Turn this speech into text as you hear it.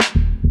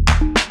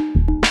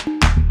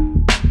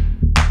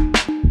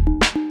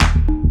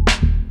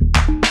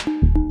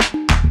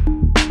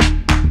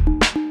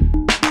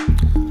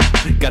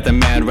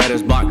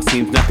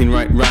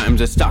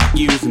I stock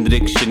using the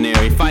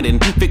dictionary, fighting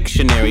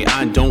fictionary.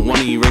 I don't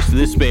want to erase the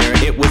despair.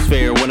 It was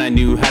fair when I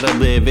knew how to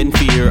live in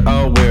fear,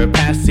 aware of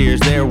past years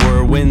there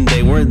were when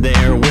they were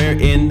there. We're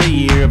in the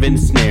year of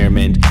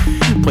ensnarement,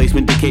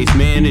 placement to case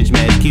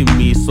management, keep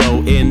me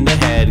slow in the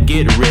head,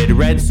 get rid,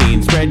 red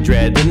scene, spread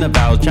dread, in the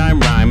vowels chime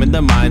rhyme, in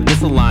the mind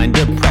misaligned,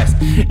 depressed,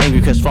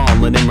 angry cause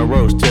fallen in my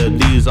roast. To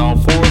these all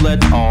four,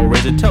 let's all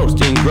raise a toast,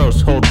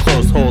 engross, hold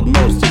close, hold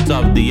most, it's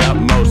of the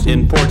utmost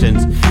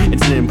importance,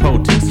 it's an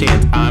impotent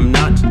stance. I'm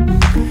not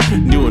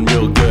doing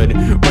real good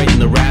writing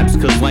the raps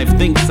cause life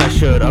thinks I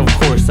should. Of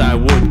course I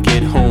would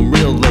get home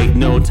real late,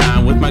 no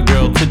time with my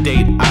girl to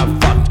date.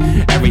 I've fucked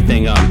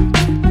everything up.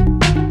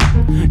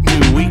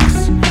 2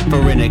 weeks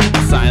for an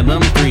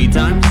asylum, 3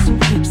 times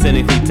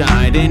cynically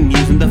tied in,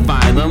 using the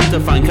phylum to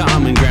find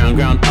common ground.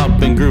 Ground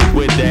up and group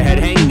with the head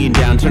hanging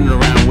down, turn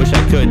around, wish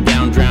I could,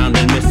 down, drowned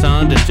and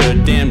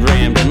misunderstood, damned,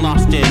 rammed and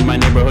lost in my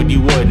neighborhood.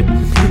 You would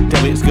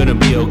tell me it's gonna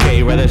be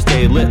okay, rather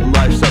stay lit,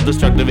 lush,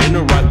 self-destructive in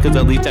a rut, cause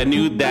at least I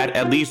knew that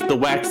at least the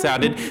wax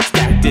sounded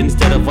stacked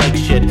instead of like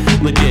shit,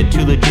 legit,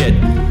 too legit.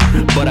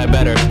 But I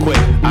better quit,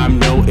 I'm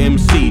no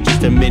MC,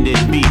 just a minute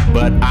beat,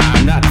 but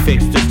I'm not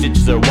fixed, the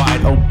stitches are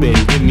wide open,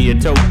 give me a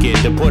token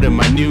to put in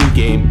my new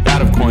game.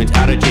 Out of coins,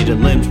 out of change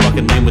and limbs,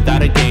 walking lame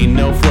without a gain,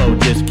 no flow,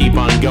 just keep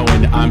on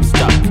going. I'm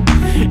stuck,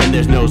 and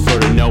there's no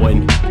sort of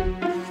knowing.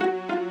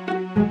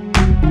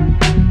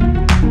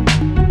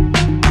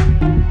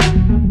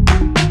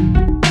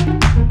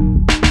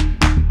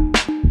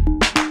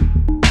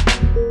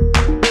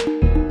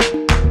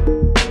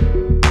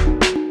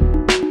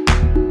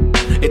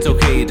 It's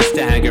okay to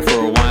stagger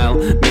for a while,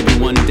 maybe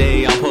one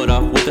day I'll put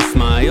up with a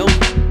smile.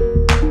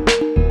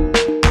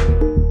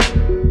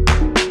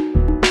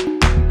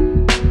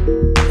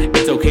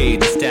 It's okay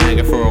to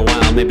stagger for a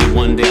while, maybe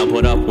one day I'll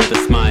put up with a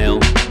smile.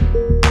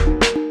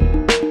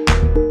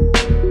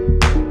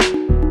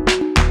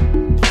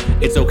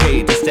 It's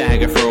okay to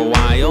stagger for a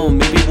while,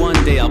 maybe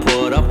one day I'll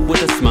put up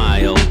with a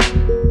smile.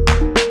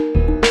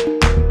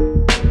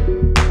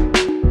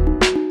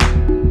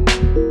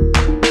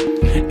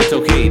 It's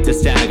okay to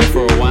stagger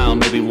for a while,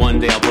 maybe one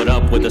day I'll put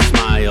up with a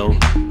smile.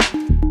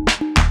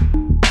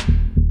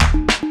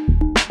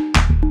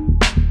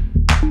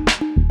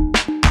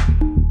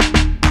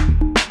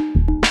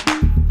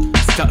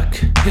 Stuck,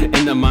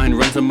 and the mind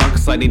runs amok,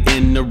 sliding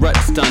in the rut,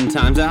 stunned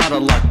times out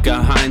of luck,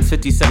 a Heinz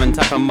 57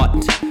 type of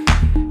mutt.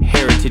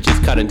 Heritage is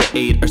cut into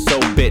 8 or so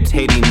bits,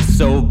 hating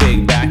so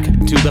big, back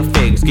to the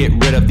figs, get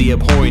rid of the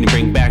abhorring,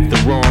 bring back the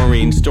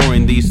roaring,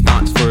 storing these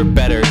thoughts for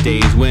better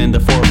days, when the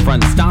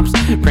forefront stops,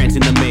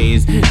 prancing the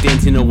maze,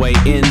 dancing away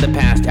in the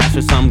past, ask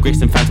for some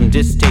grace and find some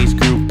distaste,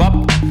 group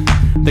up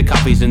the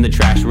coffee's in the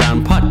trash,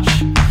 round punch,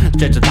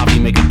 stretch the toffee,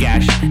 make a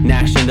gash,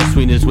 gnash in the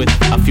sweetness with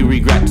a few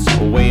regrets,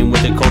 weighing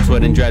with the cold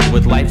sweat and dread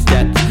with light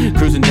steps,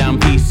 cruising down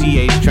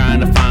PCH, trying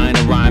to find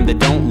a rhyme that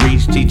don't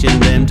reach, teaching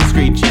them to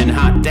screech, and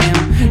hot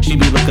damn, she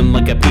be looking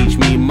like a peach,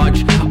 me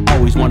much,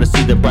 always want to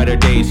see the brighter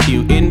days,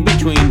 few in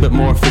between but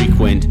more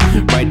frequent,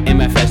 write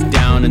MFS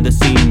down in the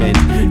cement,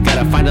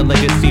 gotta find a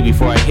legacy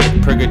before I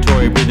hit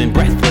purgatory, breathing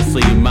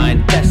breathlessly, my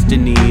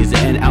destiny's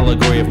an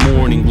allegory of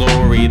morning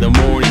glory, the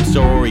morning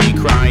story,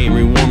 crying,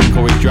 rewarming,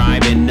 chorus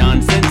driving,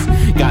 nonsense,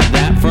 got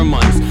that for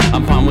months,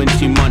 upon when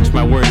she munched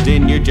my words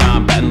in your jaw,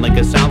 batting like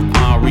a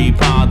southpaw,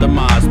 repaw the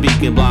ma,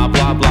 speaking blah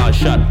blah blah,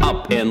 shut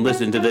up and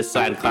listen to this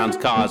side clown's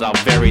cause, I'll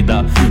vary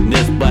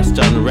this blessed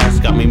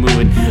unrest, got me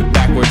moving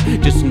backwards,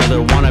 just another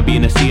wannabe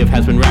in a sea of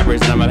has-been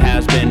rappers, and I'm a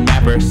has-been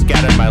mapper,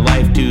 scattered my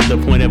life to the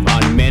point of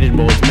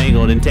unmanageable, it's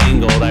mangled and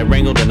tangled, I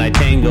wrangled and I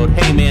tangled,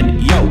 hey man,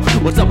 yo,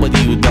 what's up with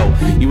you though,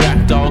 you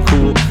act all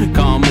cool,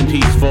 calm and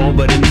peaceful,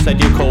 but inside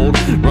you're cold,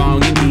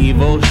 wrong and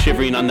evil,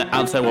 shivering on the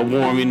outside while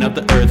warming up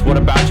the earth. What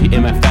about you,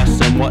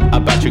 MFS, and what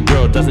about your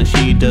girl, doesn't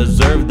she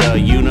deserve the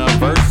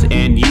universe,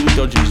 and you,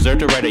 don't you deserve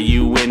to write a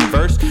U in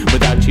verse,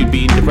 without you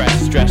being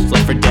depressed, stressed,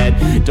 left for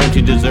dead, don't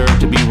you deserve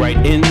to be right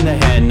in the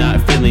head,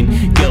 not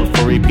feeling guilt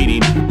for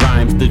repeating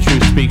rhymes, the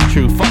truth speaks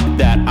true, fuck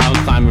that, I'll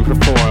climb and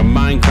perform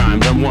mind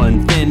crimes, I'm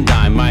one thin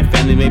dime, my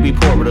family may be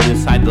poor, but on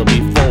inside they'll be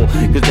full,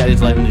 cause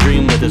daddy's life and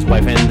dream with his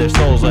wife and their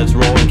souls, let's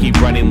roll and keep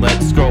writing,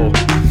 let's scroll,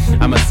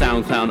 I'm a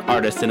Soundcloud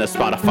artist in a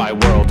Spotify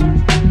world.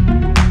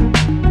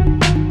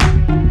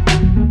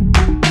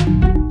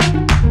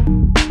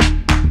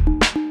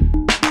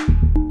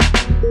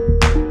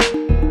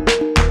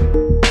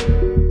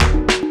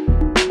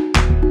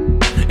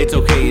 It's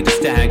okay to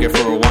stagger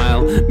for a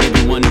while,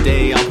 maybe one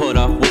day I'll put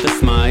up with a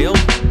smile.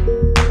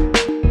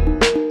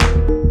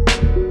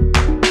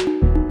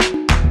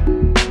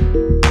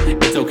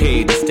 It's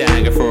okay to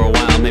stagger for a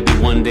while, maybe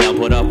one day I'll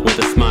put up with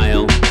a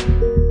smile.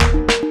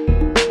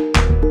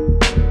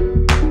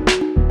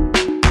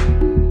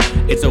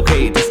 It's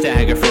okay to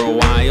stagger for a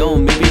while,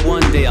 maybe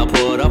one day I'll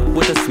put up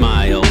with a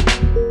smile.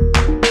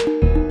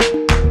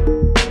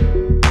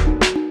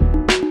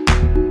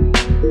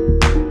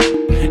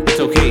 It's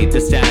okay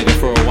to stagger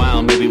for a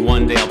while, maybe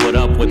one day I'll put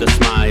up with a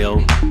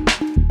smile.